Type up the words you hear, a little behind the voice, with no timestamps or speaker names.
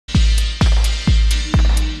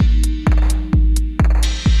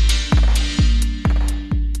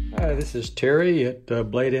This is Terry at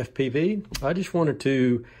Blade FPV. I just wanted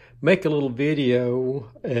to make a little video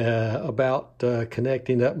about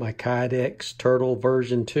connecting up my Caddx Turtle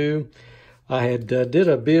version 2. I had did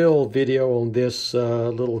a build video on this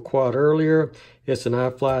little quad earlier. It's an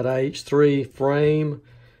iFlight IH3 frame.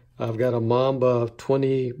 I've got a Mamba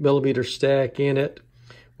 20mm stack in it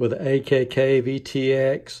with an AKK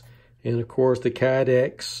VTX and of course the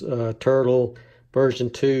Caddx Turtle version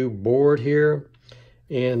 2 board here.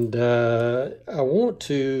 And I want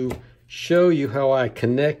to show you how I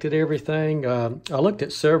connected everything. I looked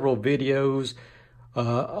at several videos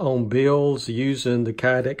on builds using the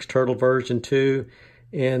Caddx Turtle version 2,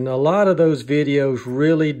 and a lot of those videos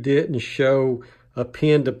really didn't show a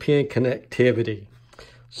pin-to-pin connectivity.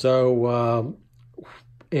 So,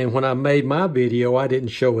 and when I made my video, I didn't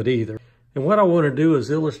show it either. And what I want to do is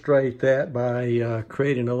illustrate that by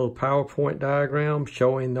creating a little PowerPoint diagram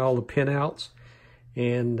showing all the pinouts.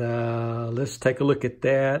 And let's take a look at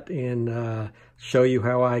that and show you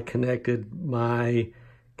how I connected my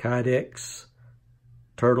Caddx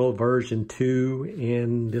Turtle version 2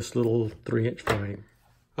 in this little 3-inch frame.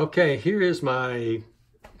 Okay, here is my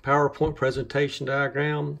PowerPoint presentation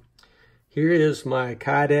diagram. Here is my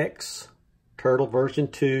Caddx Turtle version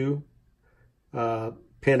 2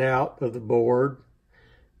 pinout of the board.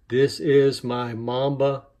 This is my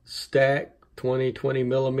Mamba stack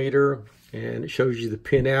 20mm. And it shows you the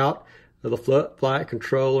pinout of the flight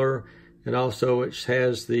controller, and also it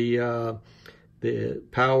has the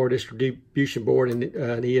power distribution board and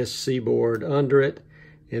an ESC board under it.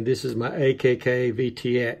 And this is my AKK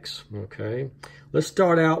VTX. Okay, let's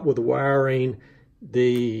start out with wiring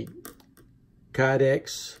the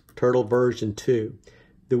Caddx Turtle version 2.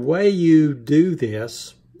 The way you do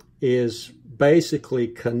this is basically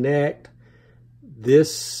connect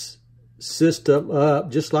this system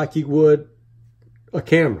up just like you would a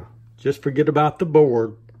camera. Just forget about the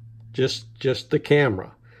board, just the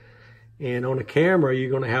camera. And on a camera,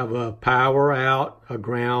 you're going to have a power out, a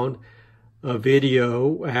ground, a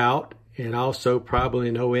video out, and also probably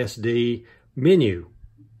an OSD menu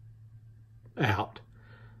out.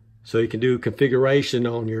 So you can do configuration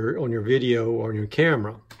on your video or on your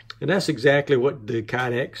camera. And that's exactly what the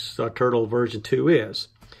Caddx Turtle version 2 is.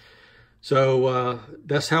 So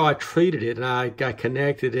that's how I treated it, and I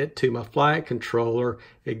connected it to my flight controller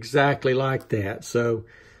exactly like that. So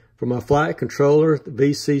for my flight controller, the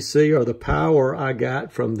VCC, or the power I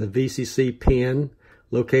got from the VCC pin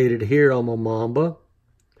located here on my Mamba.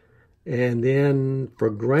 And then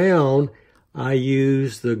for ground, I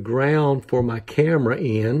use the ground for my camera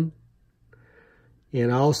in.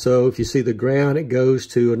 And also, if you see the ground, it goes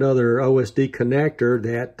to another OSD connector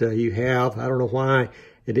that you have. I don't know why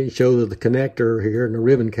it didn't show the connector here in the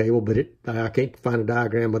ribbon cable, but I can't find a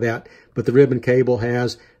diagram of that. But the ribbon cable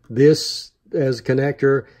has this as a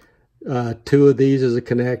connector, 2 of these as a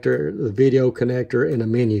connector, the video connector, and a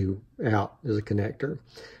menu out as a connector.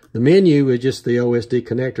 The menu is just the OSD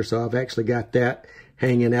connector, so I've actually got that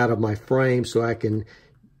hanging out of my frame so I can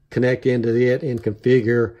connect into it and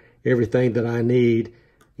configure everything that I need.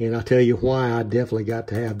 And I'll tell you why I definitely got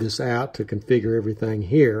to have this out to configure everything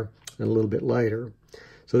here a little bit later.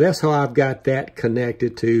 So that's how I've got that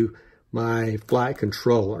connected to my flight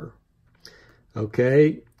controller.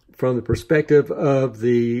 Okay, from the perspective of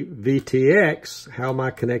the VTX, how am I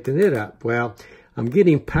connecting it up? Well, I'm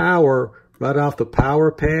getting power right off the power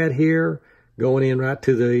pad here, going in right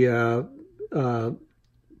to the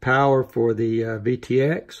power for the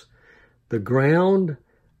VTX. The ground,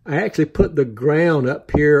 I actually put the ground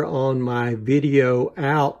up here on my video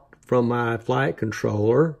out from my flight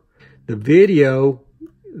controller. The video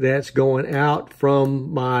that's going out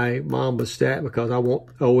from my Mamba stack, because I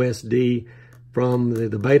want OSD from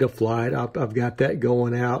the beta flight. I've got that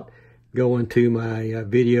going out, going to my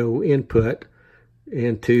video input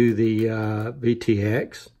into the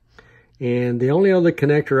VTX. And the only other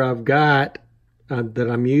connector I've got that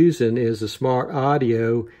I'm using is the Smart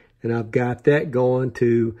Audio, and I've got that going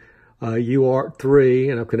to UART3,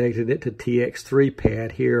 and I've connected it to TX3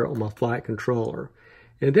 pad here on my flight controller.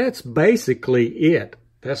 And that's basically it.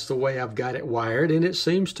 That's the way I've got it wired, and it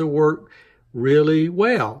seems to work really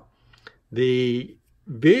well. The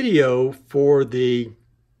video for the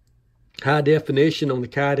high definition on the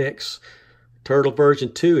Caddx Turtle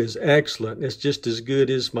version 2 is excellent. It's just as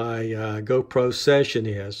good as my GoPro Session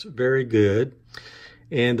is. Very good.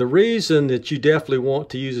 And the reason that you definitely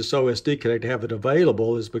want to use this OSD connector to have it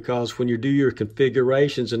available is because when you do your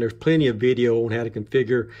configurations, and there's plenty of video on how to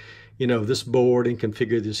configure, you know, this board and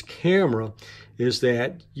configure this camera, is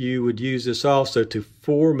that you would use this also to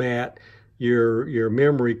format your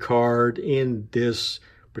memory card in this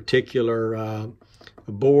particular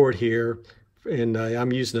board here. And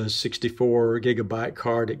I'm using a 64 gigabyte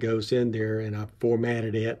card that goes in there, and I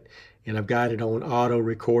formatted it, and I've got it on auto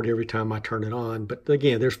record every time I turn it on. But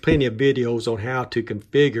again, there's plenty of videos on how to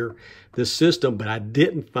configure the system, but I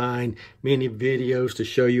didn't find many videos to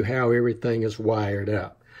show you how everything is wired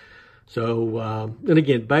up. So, and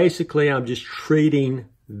again, basically I'm just treating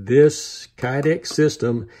this Caddx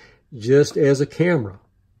system just as a camera.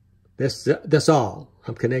 That's all.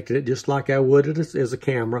 I'm connecting it just like I would as a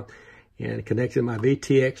camera, and connected my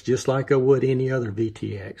VTX just like I would any other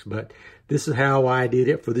VTX. But this is how I did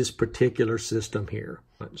it for this particular system here.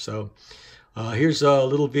 So here's a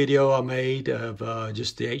little video I made of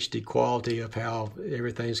just the HD quality of how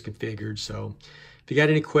everything's configured. So if you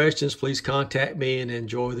got any questions, please contact me and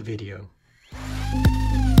enjoy the video.